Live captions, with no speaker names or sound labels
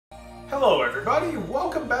Hello everybody,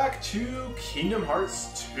 welcome back to Kingdom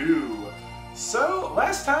Hearts 2. So,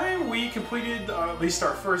 last time we completed at least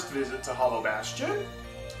our first visit to Hollow Bastion,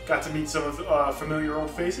 got to meet some of familiar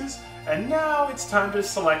old faces, and now it's time to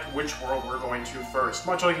select which world we're going to first.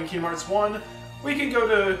 Much like in Kingdom Hearts 1, we can go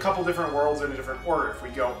to a couple different worlds in a different order. If we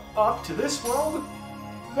go up to this world,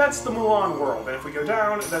 that's the Mulan world, and if we go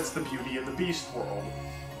down, that's the Beauty and the Beast world.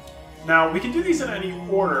 Now, we can do these in any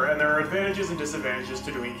order, and there are advantages and disadvantages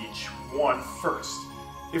to doing each one first.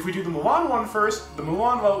 If we do the Mulan one first, the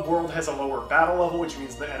Mulan world has a lower battle level, which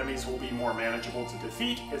means the enemies will be more manageable to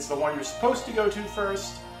defeat. It's the one you're supposed to go to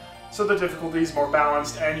first, so the difficulty is more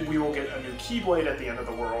balanced, and we will get a new Keyblade at the end of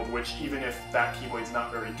the world, which, even if that Keyblade's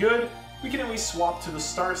not very good, we can at least swap to the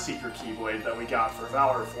Star Seeker Keyblade that we got for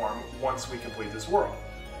Valor form once we complete this world.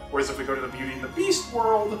 Whereas if we go to the Beauty and the Beast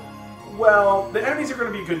world, well, the enemies are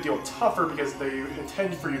going to be a good deal tougher because they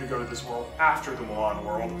intend for you to go to this world after the Mulan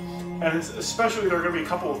world. And especially there are going to be a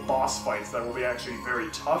couple of boss fights that will be actually very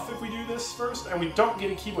tough if we do this first, and we don't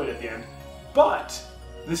get a Keyblade at the end. But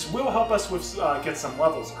this will help us with get some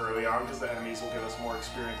levels early on because the enemies will give us more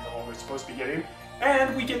experience than what we're supposed to be getting.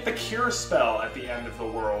 And we get the Cure spell at the end of the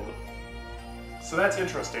world. So that's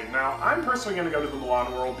interesting. Now, I'm personally going to go to the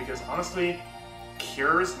Mulan world because honestly,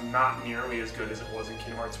 Cure is not nearly as good as it was in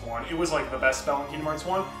Kingdom Hearts 1. It was like the best spell in Kingdom Hearts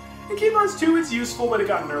 1. In Kingdom Hearts 2 it's useful, but it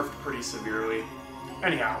got nerfed pretty severely.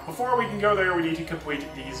 Anyhow, before we can go there, we need to complete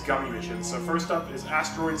these gummy missions. So first up is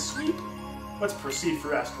Asteroid Sweep. Let's proceed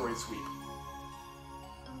through Asteroid Sweep.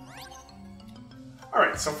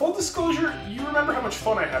 Alright, so full disclosure, you remember how much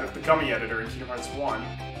fun I had with the gummy editor in Kingdom Hearts 1.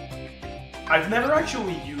 I've never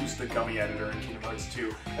actually used the gummy editor in Kingdom Hearts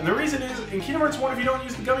 2, and the reason is, in Kingdom Hearts 1, if you don't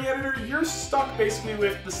use the gummy editor, you're stuck basically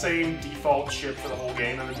with the same default ship for the whole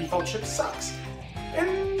game, and the default ship sucks.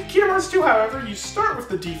 In Kingdom Hearts 2, however, you start with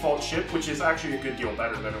the default ship, which is actually a good deal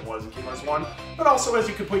better than it was in Kingdom Hearts 1, but also as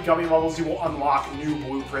you complete gummy levels, you will unlock new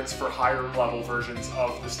blueprints for higher level versions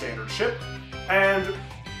of the standard ship, and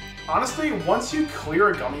honestly, once you clear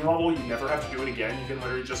a gummy level, you never have to do it again. You can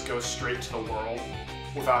literally just go straight to the world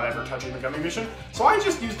without ever touching the gummy mission. So I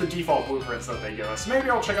just use the default blueprints that they give us. Maybe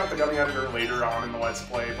I'll check out the gummy editor later on in the Let's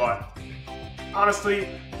Play, but honestly,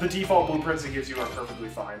 the default blueprints it gives you are perfectly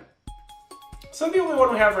fine. So the only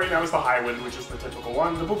one we have right now is the Highwind, which is the typical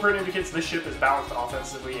one. The blueprint indicates this ship is balanced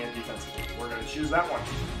offensively and defensively. We're going to choose that one.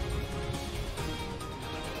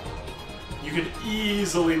 You could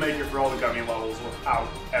easily make it through all the gummy levels without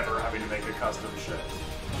ever having to make a custom ship.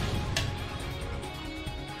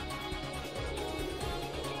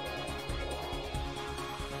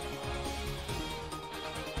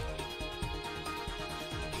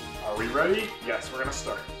 Are we ready? Yes, we're gonna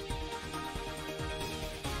start.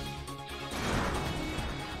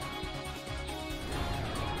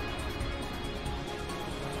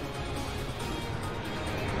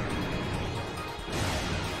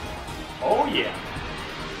 Oh yeah!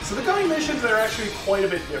 So the gummy missions are actually quite a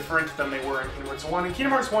bit different than they were in Kingdom Hearts 1. In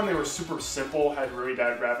Kingdom Hearts 1 they were super simple, had really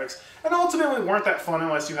bad graphics, and ultimately weren't that fun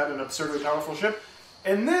unless you had an absurdly powerful ship.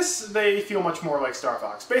 In this, they feel much more like Star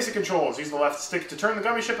Fox. Basic controls: use the left stick to turn the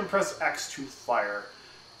gummy ship and press X to fire.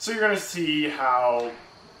 So you're going to see how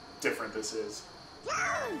different this is.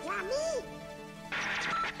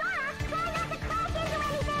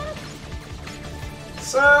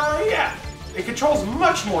 So yeah, it controls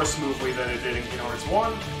much more smoothly than it did in Kingdom Hearts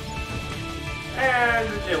 1.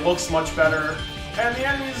 And it looks much better. And the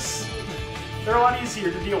enemies, they're a lot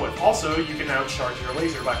easier to deal with. Also, you can now charge your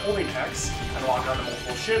laser by holding X and lock onto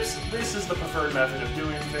multiple ships. This is the preferred method of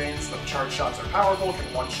doing things. The charge shots are powerful,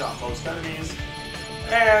 can one-shot most enemies,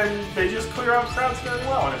 and they just clear out crowds very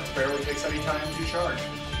well, and it barely takes any time to charge.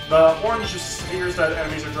 The orange spheres that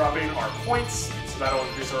enemies are dropping are points, so that'll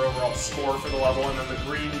increase our overall score for the level, and then the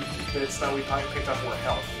green bits that we picked up were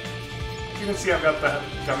health. You can see I've got the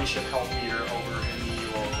gummy ship health meter over in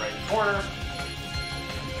the lower right corner.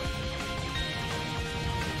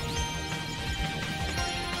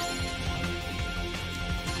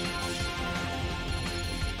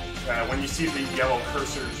 When you see the yellow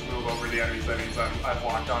cursors move over the enemies, that means I've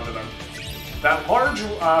locked onto them. That large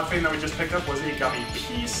thing that we just picked up was a gummy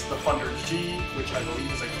piece, the Thunder G, which I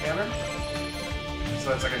believe is a cannon. So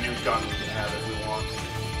that's like a new gun we can have if we want.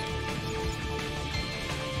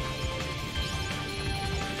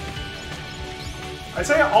 I'd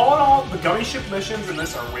say all in all, the gummy ship missions in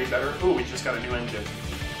this are way better. Ooh, we just got a new engine.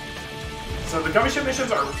 So the gummy ship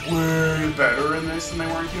missions are way better in this than they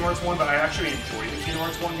were in Kingdom Hearts 1, but I actually enjoy the Kingdom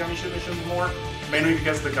Hearts 1 gummy ship missions more, mainly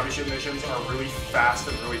because the gummy ship missions are really fast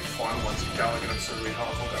and really fun once you've got like an absurdly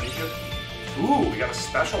powerful gummy ship. Ooh, we got a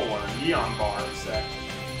special one, a neon bar set.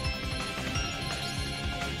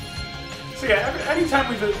 So yeah,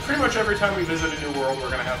 pretty much every time we visit a new world, we're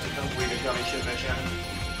gonna have to complete a gummy ship mission.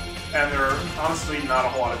 And there are honestly not a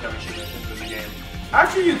whole lot of gummy ship missions in the game.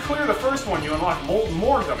 After you clear the first one, you unlock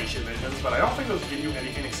more gummy ship missions, but I don't think those give you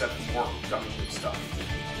anything except more gummy ship stuff.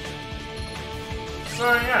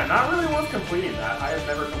 So yeah, not really worth completing that. I have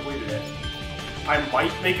never completed it. I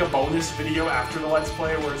might make a bonus video after the Let's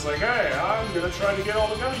Play where it's like, hey, I'm gonna try to get all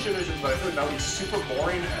the gummy ship missions, but I feel like that would be super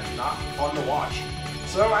boring and not fun to watch.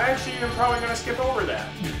 So I actually am probably gonna skip over that.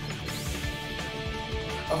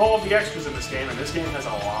 Of all of the extras in this game, and this game has a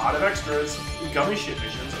lot of extras, gummy ship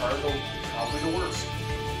missions are probably the worst.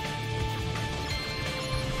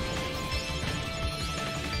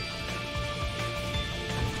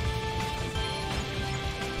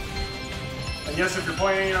 And yes, if you're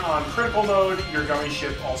playing on critical mode, your gummy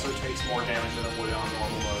ship also takes more damage than it would on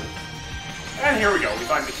normal mode. And here we go, we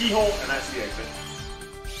find the keyhole, and that's the exit.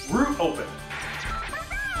 Route open.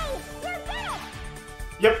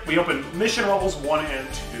 Yep, we opened mission levels 1 and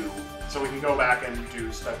 2, so we can go back and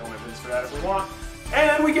do special missions for that if we want.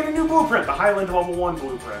 And we get a new blueprint, the Highwind level 1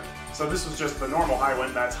 blueprint. So this was just the normal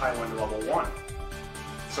Highwind, that's Highwind level 1.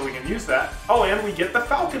 So we can use that. Oh, and we get the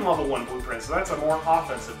Falcon level 1 blueprint, so that's a more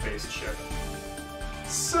offensive-based ship.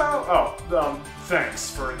 So,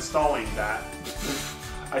 thanks for installing that.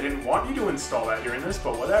 I didn't want you to install that during this,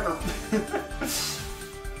 but whatever.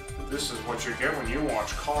 This is what you get when you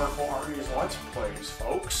watch Colorful Armies Let's Plays,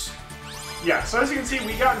 folks. Yeah, so as you can see,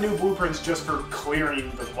 we got new blueprints just for clearing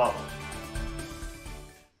the level.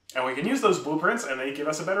 And we can use those blueprints, and they give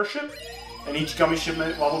us a better ship. And each gummy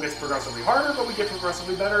shipment level gets progressively harder, but we get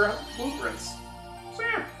progressively better blueprints. So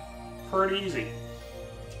yeah, pretty easy.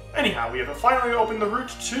 Anyhow, we have finally opened the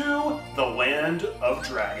route to the Land of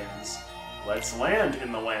Dragons. Let's land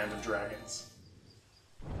in the Land of Dragons.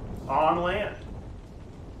 On land.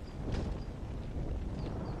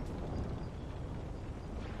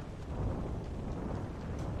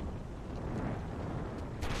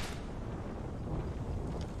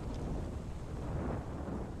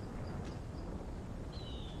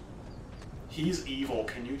 He's evil,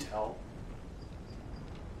 can you tell?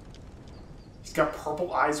 He's got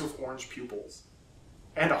purple eyes with orange pupils.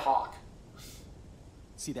 And a hawk.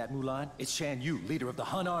 See that, Mulan? It's Shan Yu, leader of the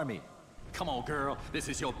Hun army. Come on, girl. This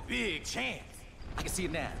is your big chance. I can see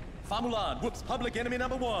it now. Fa Mulan whoops public enemy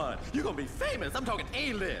 #1. You're gonna be famous. I'm talking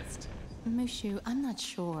A-list. Mushu, I'm not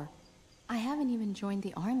sure. I haven't even joined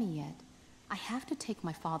the army yet. I have to take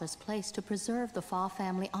my father's place to preserve the Fa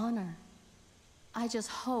family honor. I just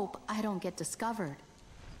hope I don't get discovered.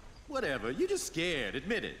 Whatever. You're just scared.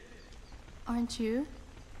 Admit it. Aren't you?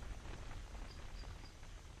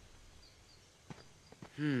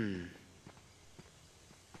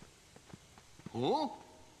 Huh?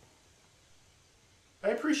 I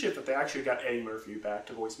appreciate that they actually got Eddie Murphy back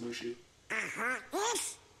to voice Mushu.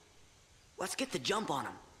 Yes. Let's get the jump on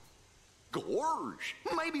him. Gorge,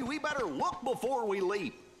 maybe we better look before we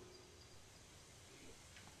leap.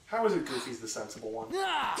 How is it Goofy's the sensible one?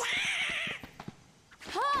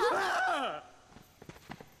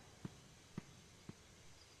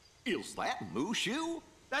 Is that Mushu?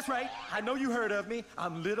 That's right. I know you heard of me.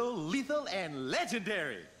 I'm little, lethal, and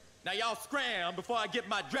legendary. Now y'all scram before I get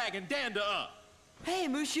my dragon dander up. Hey,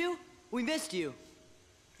 Mushu. We missed you.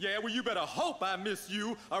 Yeah, well, you better hope I miss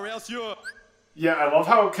you, or else you're... Yeah, I love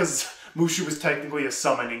how, because Mushu was technically a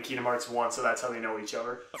summon in Kingdom Hearts 1, so that's how they know each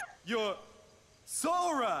other. You're...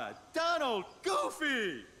 Sora, Donald,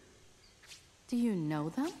 Goofy! Do you know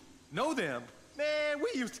them? Know them? Man,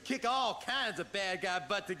 we used to kick all kinds of bad guy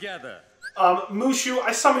butt together. Mushu,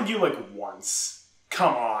 I summoned you like once.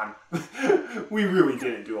 Come on. We really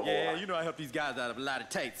didn't do a whole lot. Yeah, you know I helped these guys out of a lot of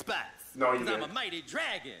tight spots. No, you Because I'm didn't. a mighty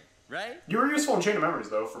dragon, right? You were useful in Chain of Memories,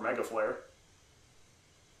 though, for Mega Flare.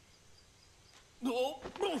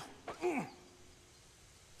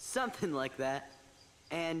 Something like that.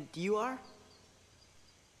 And you are?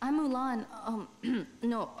 I'm Mulan.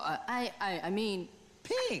 No, I mean,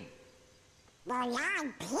 Ping!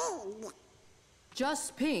 Mulan Ping.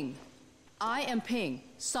 just Ping. I am Ping,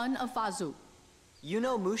 son of Fazu. You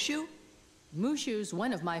know Mushu? Mushu's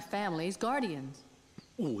one of my family's guardians.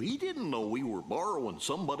 We didn't know we were borrowing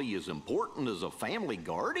somebody as important as a family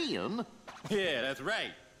guardian. Yeah, that's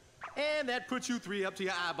right. And that puts you three up to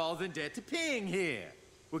your eyeballs in debt to Ping here.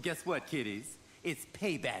 Well, guess what, kiddies? It's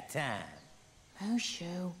payback time.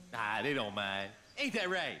 Mushu. Ah, they don't mind. Ain't that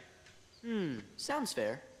right? Sounds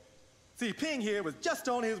fair. See, Ping here was just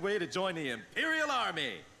on his way to join the Imperial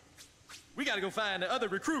Army. We gotta go find the other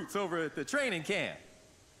recruits over at the training camp.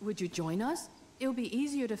 Would you join us? It'll be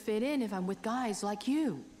easier to fit in if I'm with guys like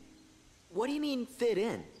you. What do you mean fit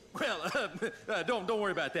in? Well, don't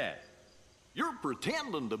worry about that. You're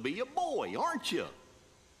pretending to be a boy, aren't you?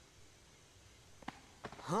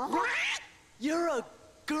 Huh? You're a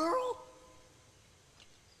girl?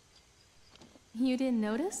 You didn't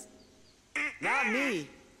notice? Not me.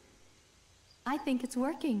 I think it's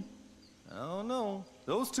working. I don't know.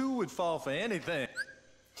 Those two would fall for anything.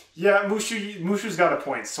 Yeah, Mushu's got a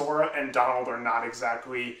point. Sora and Donald are not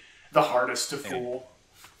exactly the hardest to fool.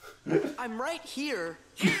 I'm right here.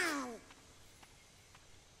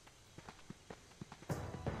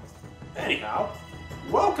 Anyhow,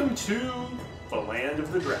 welcome to the Land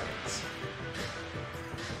of the Dragons.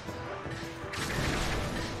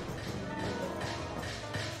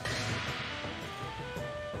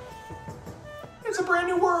 It's a brand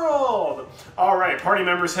new world! Alright, party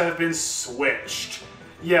members have been switched.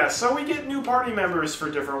 Yeah, so we get new party members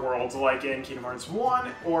for different worlds, like in Kingdom Hearts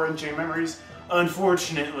 1 or in Chain of Memories.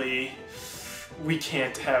 Unfortunately, we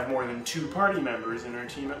can't have more than 2 party members in our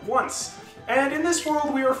team at once. And in this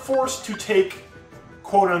world, we are forced to take,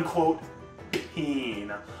 quote-unquote,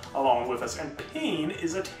 Pain along with us. And Pain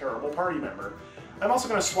is a terrible party member. I'm also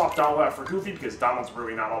going to swap Donald out for Goofy because Donald's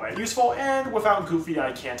really not all that useful, and without Goofy,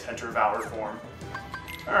 I can't enter Valor form.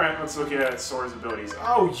 Alright, let's look at Sora's abilities.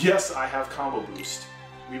 Oh, yes, I have Combo Boost.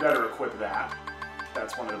 We better equip that.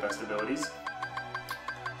 That's one of the best abilities.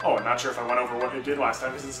 Oh, I'm not sure if I went over what it did last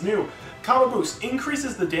time because it's new. Combo Boost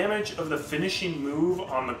increases the damage of the finishing move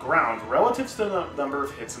on the ground relative to the number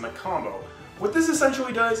of hits in the combo. What this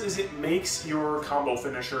essentially does is it makes your combo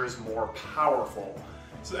finishers more powerful.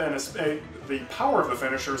 So, and the power of the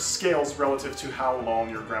finishers scales relative to how long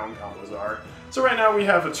your ground combos are. So right now we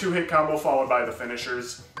have a 2-hit combo followed by the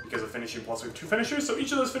finishers. Because of finishing plus we have 2 finishers, so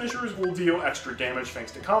each of those finishers will deal extra damage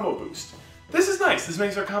thanks to Combo Boost. This is nice, this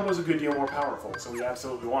makes our combos a good deal more powerful, so we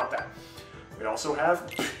absolutely want that. We also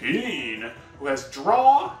have Pain, who has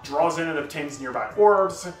Draw, draws in and obtains nearby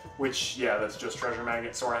orbs, which, yeah, that's just Treasure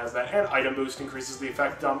Magnet, Sora has that, and Item Boost increases the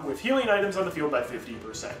effect with healing items on the field by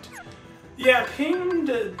 50%. Yeah, Pain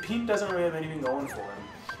doesn't really have anything going for him.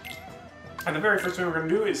 And the very first thing we're going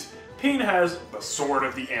to do is, Pain has the Sword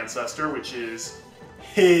of the Ancestor, which is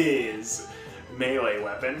his melee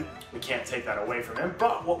weapon. We can't take that away from him,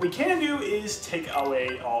 but what we can do is take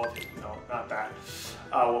away all of his, no, not that.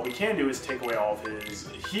 What we can do is take away all of his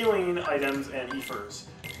healing items and ethers,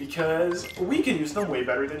 because we can use them way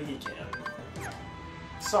better than he can.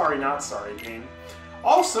 Sorry, not sorry, Pain.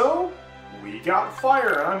 Also, we got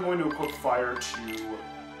Fire, and I'm going to equip Fire to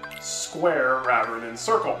Square rather than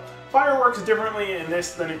Circle. Fire works differently in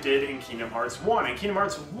this than it did in Kingdom Hearts 1. In Kingdom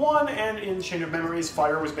Hearts 1 and in Chain of Memories,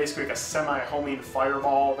 fire was basically like a semi-homing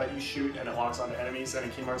fireball that you shoot and it locks onto enemies. And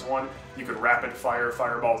in Kingdom Hearts 1, you could rapid fire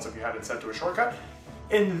fireballs if you had it set to a shortcut.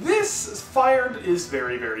 In this, fire is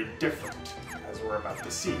very, very different, as we're about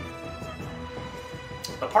to see.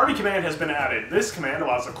 The party command has been added. This command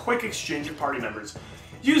allows a quick exchange of party members.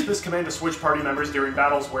 Use this command to switch party members during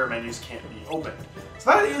battles where menus can't be opened.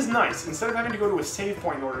 So that is nice. Instead of having to go to a save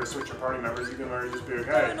point in order to switch your party members, you can literally just be like,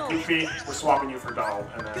 hey, Goofy, we're swapping you for Donald,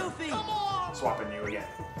 and then swapping you again.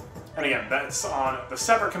 And again, that's on the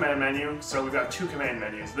separate command menu, so we've got 2 command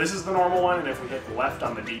menus. This is the normal one, and if we hit left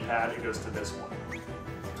on the D-pad, it goes to this one.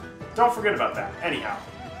 Don't forget about that. Anyhow,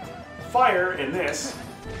 fire in this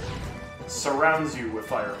surrounds you with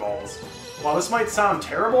fireballs. While this might sound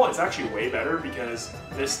terrible, it's actually way better because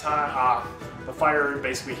this time, the fire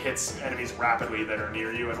basically hits enemies rapidly that are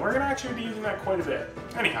near you, and we're going to actually be using that quite a bit.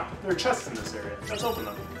 Anyhow, there are chests in this area. Let's open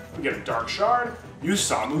them. We get a Dark Shard. You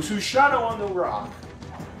saw Mushu's shadow on the rock.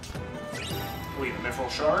 We get a Mithril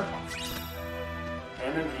Shard.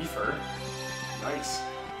 And an Ether. Nice.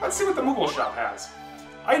 Let's see what the Moogle shop has.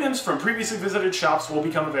 Items from previously visited shops will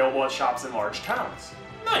become available at shops in large towns.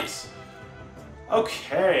 Nice.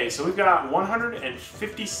 Okay, so we've got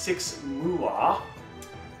 156 moolah.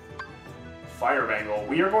 Fire Bangle.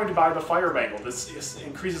 We are going to buy the Fire Bangle. This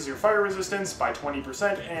increases your fire resistance by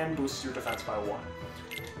 20% and boosts your defense by 1.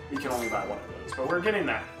 We can only buy one of those, but we're getting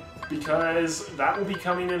that because that will be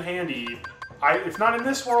coming in handy. If not in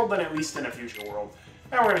this world, then at least in a future world.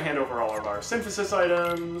 And we're going to hand over all of our synthesis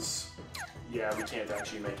items. Yeah, we can't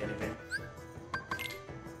actually make anything.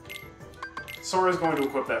 Sora's going to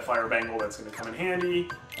equip that Fire Bangle, that's going to come in handy,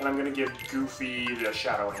 and I'm going to give Goofy the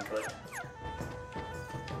Shadow Anklet.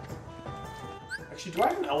 Actually, do I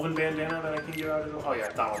have an Elven Bandana that I can give out as well? Oh yeah,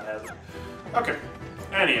 Donald has it. Okay,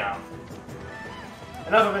 anyhow.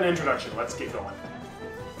 Enough of an introduction, let's get going.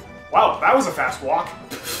 Wow, that was a fast walk.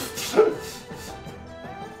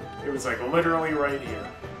 It was like literally right here.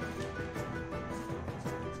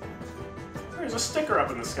 There's a sticker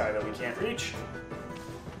up in the sky that we can't reach.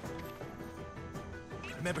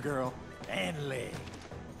 Remember, girl, and Lay.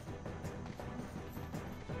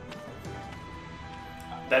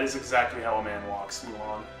 That is exactly how a man walks,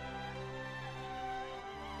 Mulan.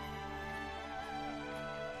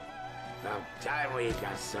 About time we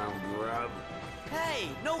got some grub. Hey,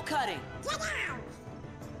 no cutting.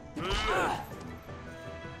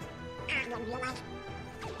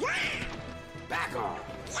 Back off.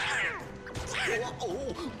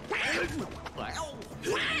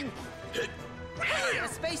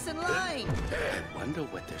 Space in line. Wonder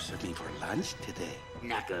what they're serving for lunch today.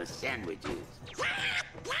 Knuckle sandwiches.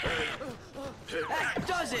 That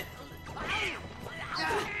does it.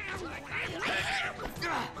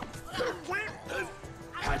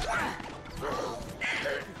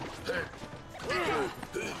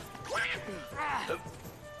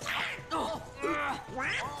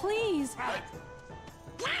 Please.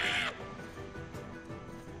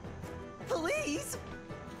 Please?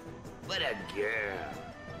 What a girl.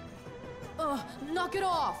 Knock it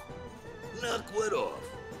off. Knock what off?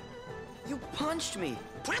 You punched me.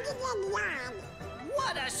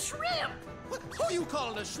 What a shrimp! Who you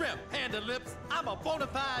calling a shrimp, Panda Lips? I'm a bona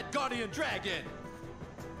fide guardian dragon.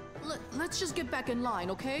 Let's just get back in line,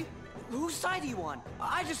 okay? Whose side are you on?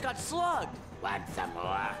 I just got slugged. Want some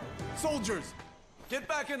more? Soldiers, get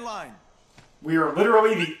back in line. We are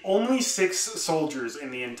literally the only 6 soldiers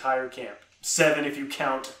in the entire camp. 7 if you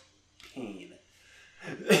count Pain.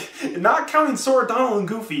 Not counting Sora, Donald, and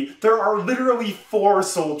Goofy, there are literally 4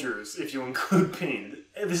 soldiers if you include Pain.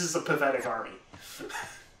 This is a pathetic army.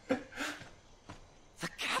 The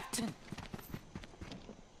captain.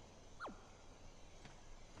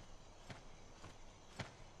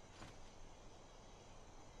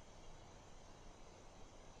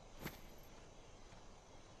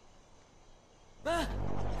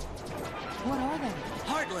 What are they?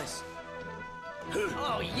 Heartless.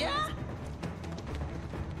 Oh, yeah?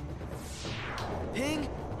 Ping,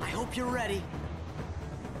 I hope you're ready.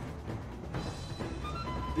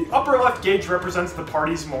 The upper left gauge represents the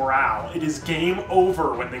party's morale. It is game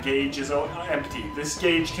over when the gauge is empty. This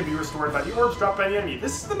gauge can be restored by the orbs dropped by the enemy.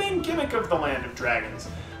 This is the main gimmick of the Land of Dragons.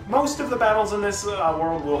 Most of the battles in this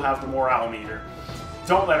world will have the morale meter.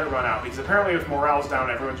 Don't let it run out, because apparently if morale's down,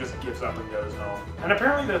 everyone just gives up and goes home. And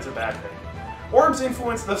apparently that's a bad thing. Orbs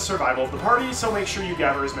influence the survival of the party, so make sure you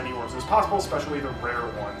gather as many orbs as possible, especially the rare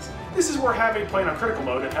ones. This is where playing on critical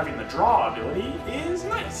mode and having the draw ability is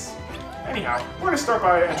nice. Anyhow, we're going to start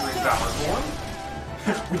by entering Valor Form.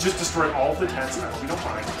 We just destroyed all of the tents, and I hope you don't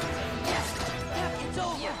mind. It's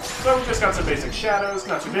over. So we just got some basic shadows,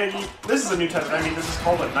 not too biggie. This is a new type of enemy, this is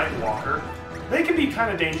called a Nightwalker. They can be kind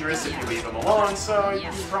of dangerous if you leave them alone, so you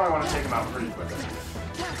probably want to take them out pretty quickly.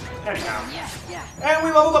 Anyhow. And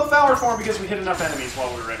we leveled up Valor Form because we hit enough enemies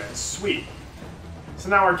while we were in it. Sweet. So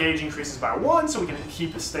now our gauge increases by 1, so we can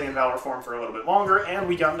stay in Valor Form for a little bit longer, and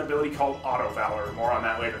we got an ability called Auto Valor. More on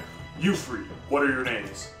that later. You three, what are your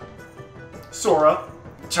names? Sora.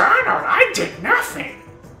 Donald, I did nothing.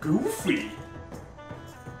 Goofy.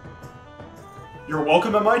 You're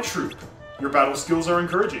welcome at my troop. Your battle skills are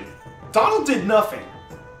encouraging. Donald did nothing.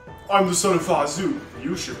 I'm the son of Fazu.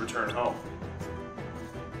 You should return home.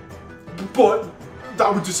 But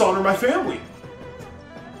that would dishonor my family.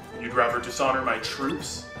 You'd rather dishonor my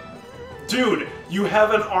troops? Dude, you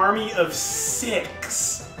have an army of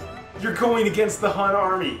 6. You're going against the Hun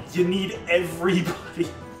army. You need everybody.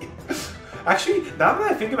 Actually, now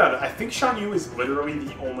that I think about it, I think Shan Yu is literally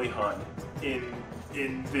the only Hun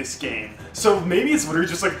in this game. So maybe it's literally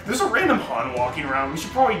just like, there's a random Hun walking around. We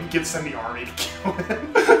should probably send the army to kill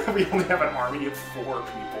him. We only have an army of 4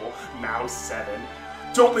 people, now 7.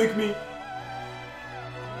 Don't make me...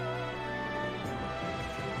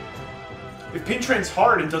 If Pain trains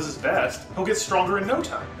hard and does his best, he'll get stronger in no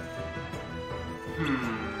time.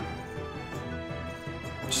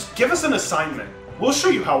 Just give us an assignment. We'll show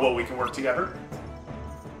you how well we can work together.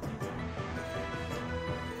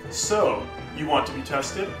 So, you want to be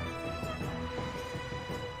tested?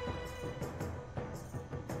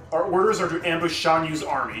 Our orders are to ambush Shan Yu's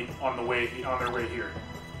army on their way here.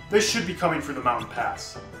 They should be coming for the mountain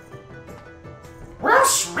pass. We'll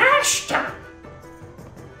smash them!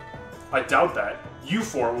 I doubt that. You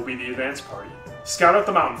 4 will be the advance party. Scout out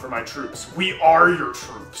the mountain for my troops. We are your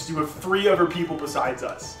troops. You have 3 other people besides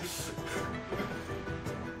us.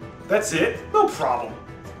 That's it? No problem.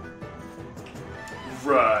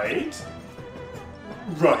 Right.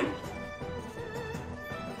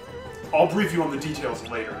 I'll brief you on the details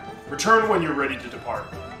later. Return when you're ready to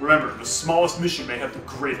depart. Remember, the smallest mission may have the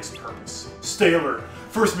greatest purpose. Stay alert.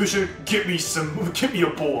 First mission, get me a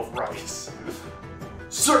bowl of rice.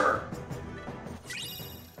 Sir!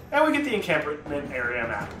 And we get the encampment area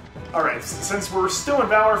map. Alright, since we're still in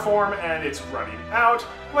Valor Form and it's running out,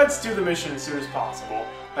 let's do the mission as soon as possible.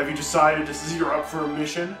 Have you decided this is you're up for a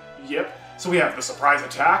mission? Yep. So we have the surprise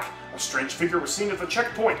attack. A strange figure was seen at the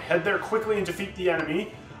checkpoint. Head there quickly and defeat the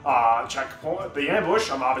enemy. The ambush.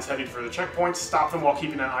 A mob is headed for the checkpoint. Stop them while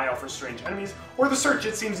keeping an eye out for strange enemies. Or the search.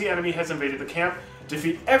 It seems the enemy has invaded the camp.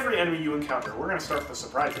 Defeat every enemy you encounter. We're going to start with the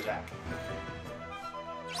surprise attack.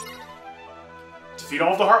 Defeat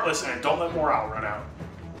all of the Heartless and don't let morale run out.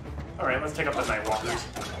 Alright, let's take up the Nightwalkers.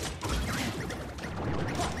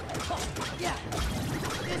 Yeah,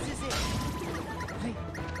 this is it.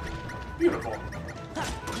 Beautiful.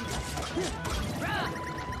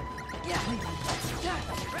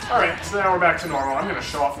 Alright, so now we're back to normal. I'm going to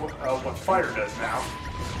show off what fire does now.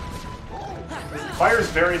 Fire is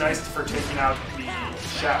very nice for taking out the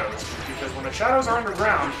shadows, because when the shadows are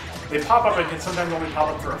underground, they pop up and can sometimes only pop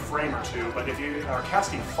up for a frame or two, but if you are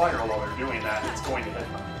casting fire while they're doing that, it's going to hit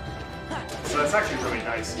them. So that's actually really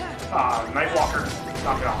nice. Nightwalker,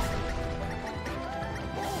 knock it off.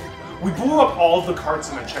 We blew up all of the carts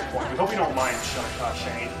in the checkpoint. We hope you don't mind,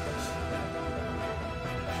 Shane.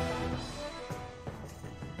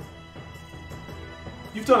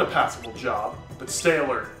 You've done a passable job, but stay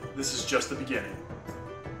alert. This is just the beginning.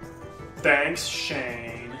 Thanks,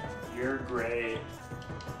 Shane. You're great.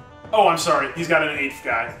 Oh, I'm sorry. He's got an 8th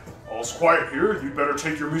guy. All's quiet here. You'd better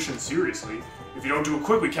take your mission seriously. If you don't do it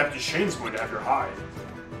quickly, Captain Shane's going to have your hide.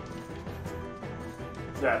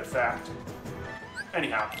 That a fact.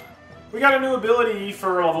 Anyhow, we got a new ability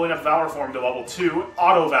for leveling up Valor Form to level 2.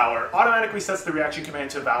 Auto Valor. Automatically sets the reaction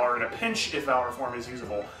command to Valor in a pinch if Valor Form is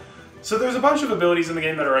usable. So there's a bunch of abilities in the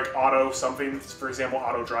game that are like auto something, for example,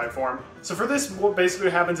 auto drive form. So for this, what basically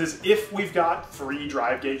happens is if we've got 3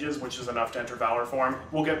 drive gauges, which is enough to enter Valor Form,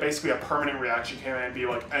 we'll get basically a permanent reaction command and be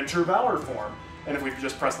like, enter Valor Form. And if we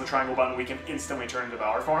just press the triangle button, we can instantly turn into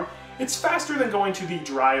Valor Form. It's faster than going to the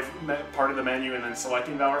drive part of the menu and then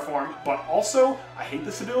selecting Valor Form, but also, I hate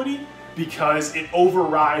this ability because it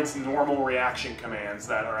overrides normal reaction commands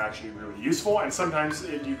that are actually really useful, and sometimes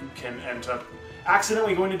you can end up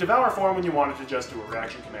accidentally going into Valor Form when you wanted to just do a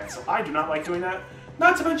reaction command. So I do not like doing that.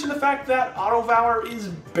 Not to mention the fact that Auto Valor is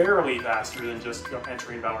barely faster than just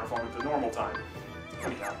entering Valor Form at the normal time.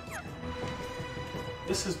 Anyhow,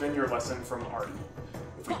 this has been your lesson from Artie.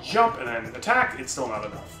 If we jump and then attack, it's still not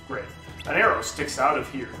enough. Great. An arrow sticks out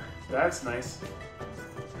of here. That's nice.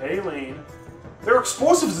 Hey, Lane. There are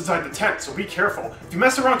explosives inside the tent, so be careful. If you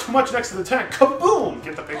mess around too much next to the tent, kaboom!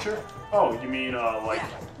 Get the picture? Oh, you mean, like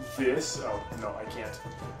this? Oh, no, I can't.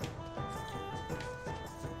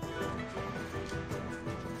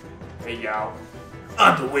 Hey, Yao.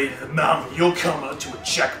 On the way to the mountain, you'll come up to a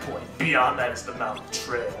checkpoint. Beyond that is the mountain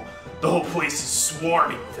trail. The whole place is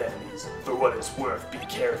swarming with enemies. For what it's worth, be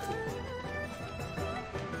careful.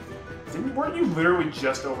 Weren't you literally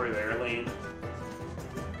just over there, Lane?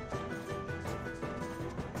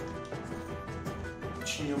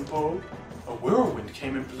 Chiempo? A whirlwind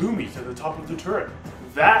came and blew me to the top of the turret.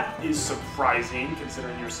 That is surprising,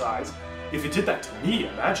 considering your size. If it did that to me,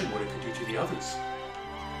 imagine what it could do to the others.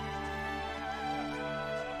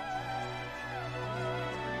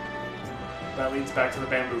 That leads back to the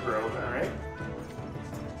Bamboo Grove, alright?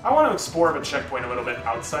 I want to explore the checkpoint a little bit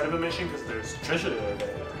outside of the mission, because there's treasure there.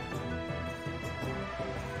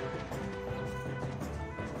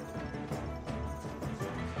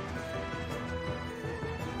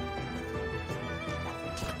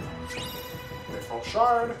 Mithril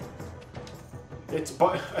Shard.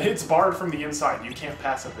 It's barred from the inside. You can't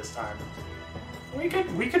pass it this time. We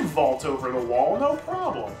could vault over the wall, no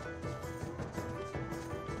problem.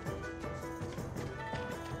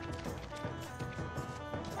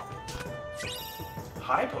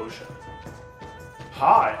 Hi, Potion.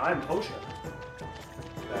 Hi, I'm Potion.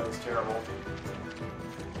 That was terrible.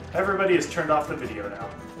 Everybody has turned off the video now.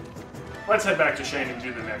 Let's head back to Shane and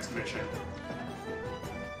do the next mission.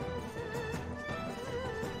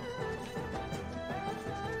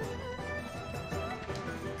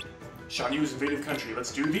 Shan Yu's invaded country.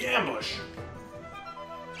 Let's do the ambush.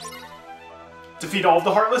 Defeat all of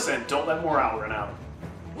the Heartless and don't let morale run out.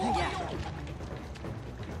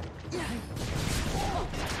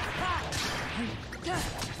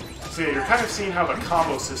 So yeah, you're kind of seeing how the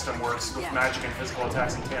combo system works with magic and physical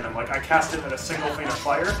attacks in tandem. Like, I cast it at a single thing of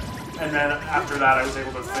fire, and then after that I was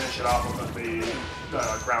able to finish it off with the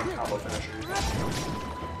ground combo finisher.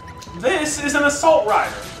 This is an Assault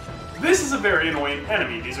Rider. This is a very annoying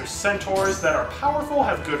enemy. These are centaurs that are powerful,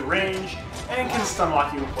 have good range, and can stun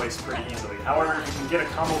lock you in place pretty easily. However, if you can get a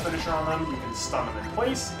combo finisher on them, you can stun them in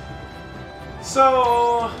place.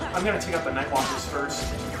 So, I'm going to take out the Nightwalkers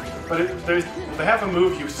first. But they have a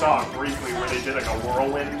move you saw briefly where they did like a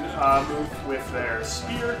whirlwind move with their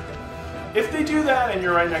spear. If they do that and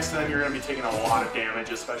you're right next to them, you're going to be taking a lot of damage,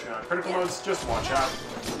 especially on critical modes. Just watch out.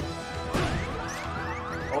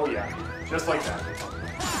 Oh yeah, just like that.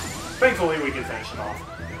 Thankfully, we can finish them off.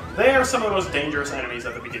 They are some of the most dangerous enemies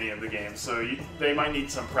at the beginning of the game, so they might need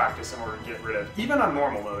some practice in order to get rid of, even on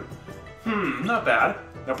normal mode. Not bad.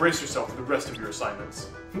 Now brace yourself for the rest of your assignments.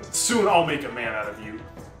 Soon I'll make a man out of you.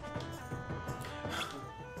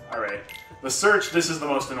 Alright. The Search, this is the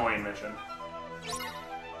most annoying mission.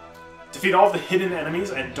 Defeat all of the hidden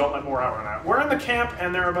enemies and don't let Morale run out. We're in the camp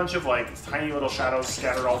and there are a bunch of like tiny little shadows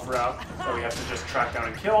scattered all throughout that we have to just track down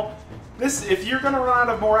and kill. This, if you're gonna run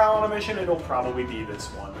out of morale on a mission, it'll probably be this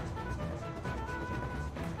one.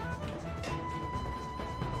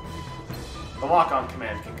 The lock-on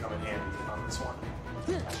command can come in handy on this one.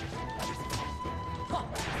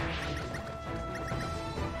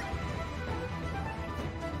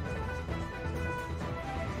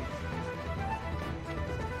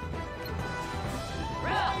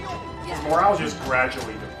 Morale just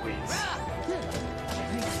gradually depletes.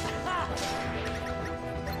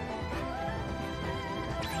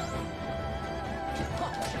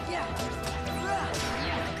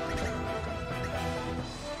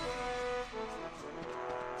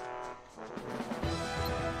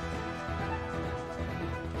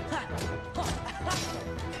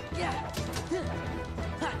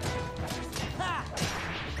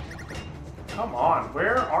 Come on,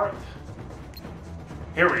 where are...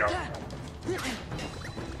 Here we are.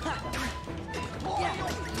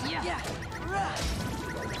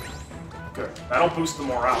 Good. That'll boost the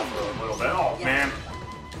morale for a little bit. Oh, man.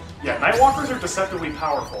 Yeah, Nightwalkers are deceptively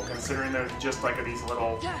powerful, considering they're just like these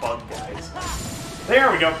little bug guys.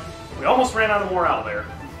 There we go. We almost ran out of morale there.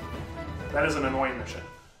 That is an annoying mission.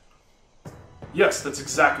 Yes, that's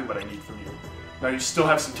exactly what I need from you. Now you still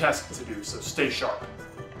have some tasks to do, so stay sharp.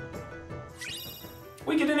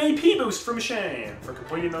 We get an AP boost from Shane for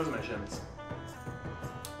completing those missions.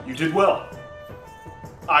 You did well.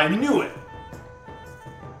 I knew it!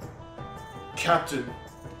 Captain.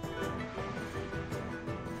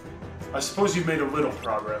 I suppose you've made a little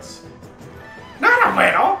progress. Not a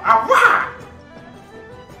little, a lot!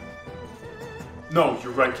 No,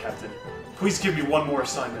 you're right, Captain. Please give me one more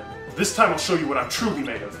assignment. This time I'll show you what I'm truly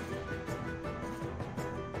made of.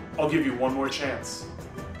 I'll give you one more chance.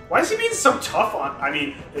 Why is he being so tough on... I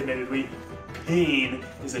mean, admittedly, Pain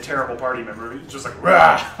is a terrible party member. He's just like,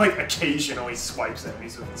 rah! Like, occasionally swipes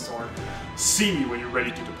enemies with his sword. See me when you're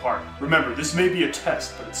ready to depart. Remember, this may be a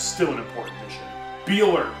test, but it's still an important mission. Be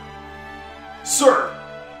alert. Sir!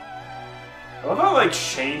 I love how, like,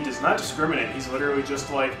 Shane does not discriminate. He's literally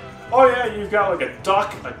just like, oh yeah, you've got, like, a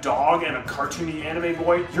duck, a dog, and a cartoony anime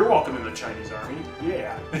boy. You're welcome in the Chinese army.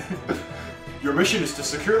 Yeah. Your mission is to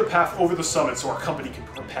secure the path over the summit so our company can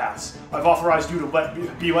pass. I've authorized you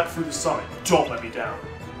to be let through the summit. Don't let me down.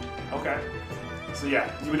 Okay. So yeah,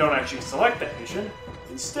 we don't actually select that mission.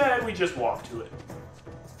 Instead, we just walk to it.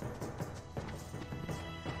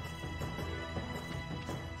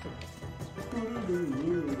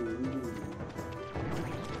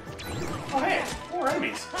 Oh hey, more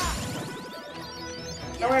enemies.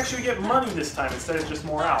 Now we actually get money this time instead of just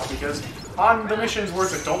morale, because on the missions where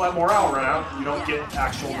it's like, don't let morale run out, you don't get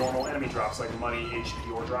actual normal enemy drops like money,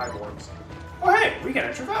 HP, or drive orbs. Oh hey, we can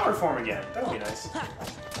enter Valor form again. That'll be nice.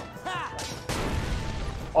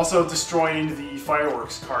 Also, destroying the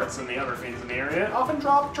fireworks carts and the other things in the area often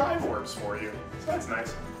drop drive orbs for you, so that's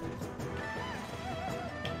nice.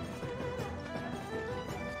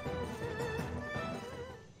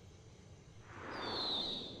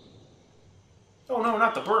 Oh no,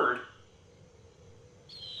 not the bird.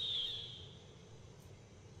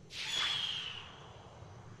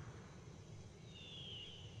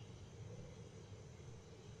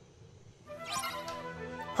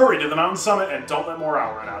 Hurry to the mountain summit and don't let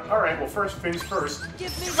morale run out. Alright, well first things first.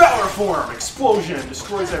 Valor form! Explosion!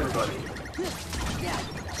 Destroys everybody.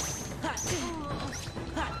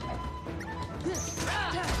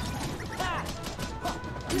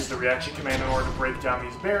 Use the reaction command in order to break down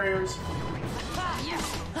these barriers.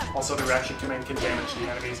 Also, the reaction command can damage the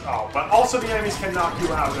enemies. Oh, but also the enemies can knock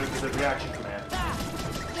you out with the reaction command.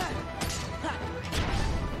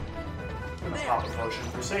 I'm gonna pop a potion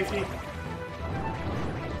for safety.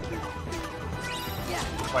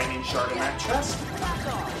 Lightning shard in that chest.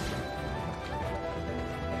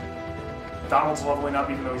 Donald's leveling up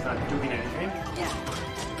even though he's not doing anything.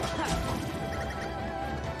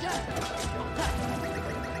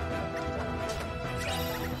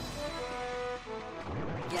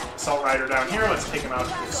 Assault Rider down here, let's take him out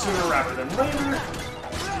sooner rather than later.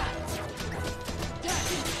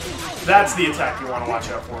 That's the attack you want to watch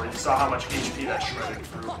out for. You saw how much HP that shredded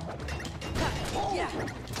through.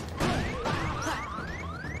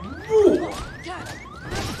 Ooh.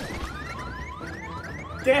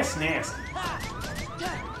 That's nasty.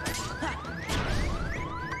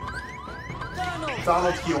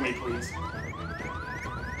 Donald, heal me, please.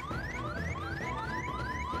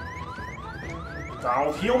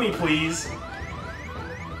 Donald, heal me, please.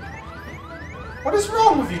 What is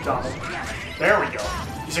wrong with you, Donald? There we go.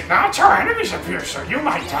 He's like, now our enemies appear, so you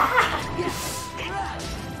might die.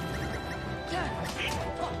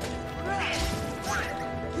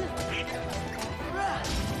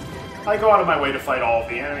 I go out of my way to fight all of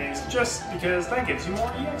the enemies, just because that gives you more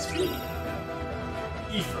EXP.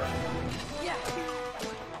 Ephra.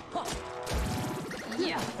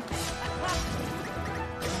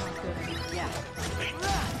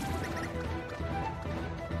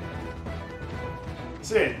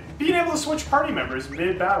 Sid, being able to switch party members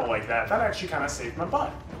mid-battle like that actually kind of saved my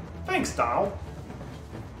butt. Thanks, Donald.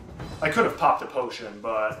 I could have popped a potion,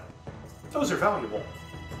 but those are valuable.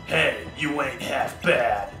 Hey, you ain't half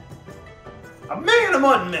bad. A man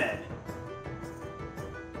among men!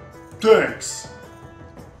 Thanks.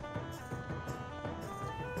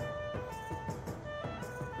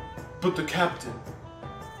 But the captain...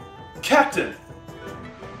 Captain!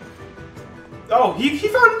 Oh, he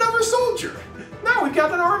found another soldier! Now we've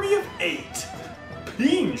got an army of 8.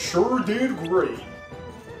 Peen sure did great.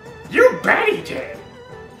 You bet he did!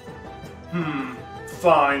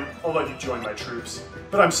 Fine, I'll let you join my troops.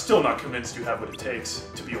 But I'm still not convinced you have what it takes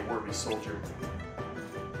to be a worthy soldier.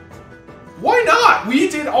 Why not? We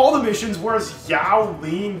did all the missions, whereas Yao,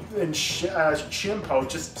 Lin, and Chimpo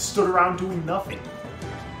just stood around doing nothing.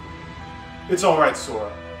 It's alright,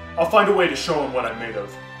 Sora. I'll find a way to show him what I'm made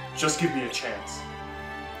of. Just give me a chance.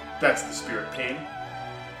 That's the spirit, Pain.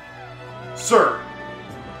 Sir!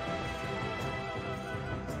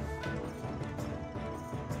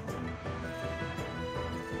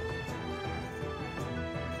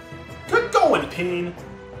 Good going, Pain!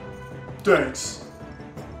 Thanks.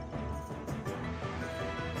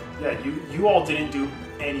 Yeah, you all didn't do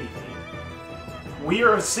anything. We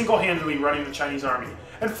are single-handedly running the Chinese army.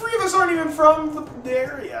 And 3 of us aren't even from the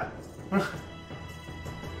area.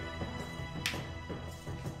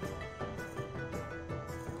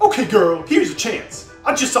 Okay, girl, here's a chance.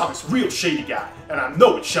 I just saw this real shady guy, and I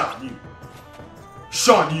know it's Shan Yu.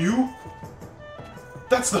 Shan Yu?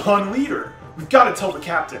 That's the Hun leader. We've got to tell the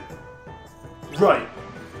captain. Right.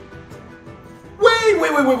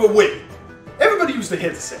 Wait. Everybody use the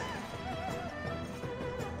headset.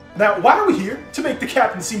 Now, why are we here? To make the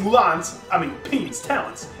captain see Pain's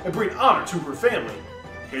talents, and bring honor to her family.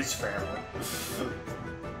 His family.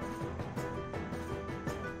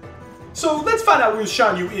 So let's find out where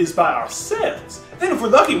Shan Yu is by ourselves. Then if we're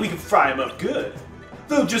lucky, we can fry him up good.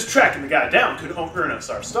 Though just tracking the guy down could earn us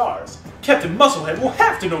our stars. Captain Musclehead will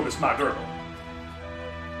have to notice my girl.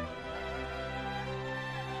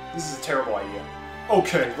 This is a terrible idea.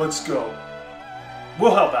 Okay, let's go.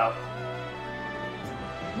 We'll help out.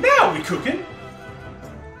 Now we cooking!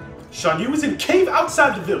 Shan Yu is in a cave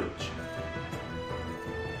outside the village.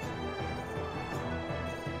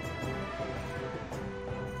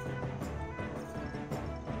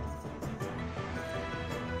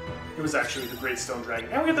 It was actually the Great Stone Dragon.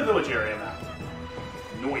 And we have the village area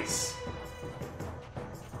now. Nice.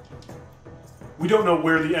 We don't know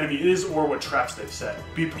where the enemy is or what traps they've set.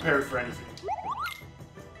 Be prepared for anything.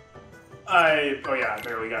 Oh yeah, I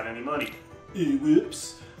barely got any money.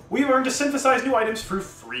 Whoops. We learned to synthesize new items through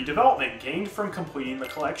free development gained from completing the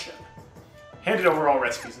collection. Handed over all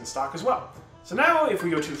recipes in stock as well. So now, if we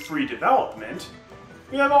go to free development,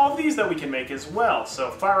 we have all of these that we can make as well.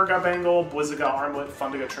 So, Fire-God Bangle, Blizzaga Armlet,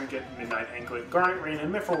 Fundiga Trinket, Midnight Anklet, Garnet Ring,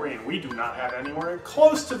 and Mithril Ring. We do not have anywhere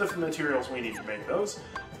close to the materials we need to make those.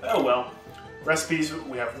 Oh well. Recipes,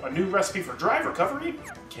 we have a new recipe for drive recovery.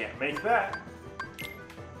 Can't make that.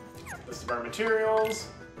 List of our materials,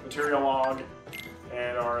 material log,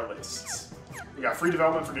 and our lists. We got free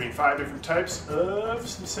development for doing 5 different types of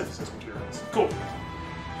synthesis materials. Cool.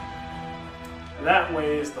 That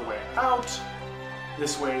way is the way out.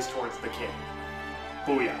 This way is towards the king.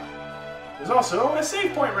 Booyah. There's also a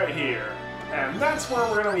save point right here. And that's where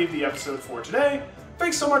we're going to leave the episode for today.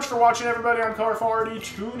 Thanks so much for watching, everybody. I'm Colorful Artie.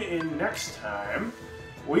 Tune in next time.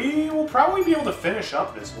 We will probably be able to finish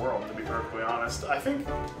up this world, to be perfectly honest. I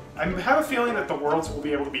have a feeling that the worlds will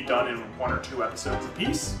be able to be done in 1 or 2 episodes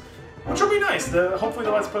apiece, which will be nice. Hopefully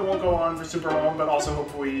the Let's Play won't go on for super long, but also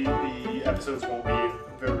hopefully the episodes won't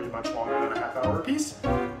be very much longer than a half hour apiece.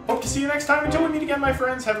 Hope to see you next time. Until we meet again, my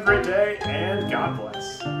friends, have a great day, and God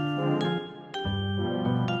bless.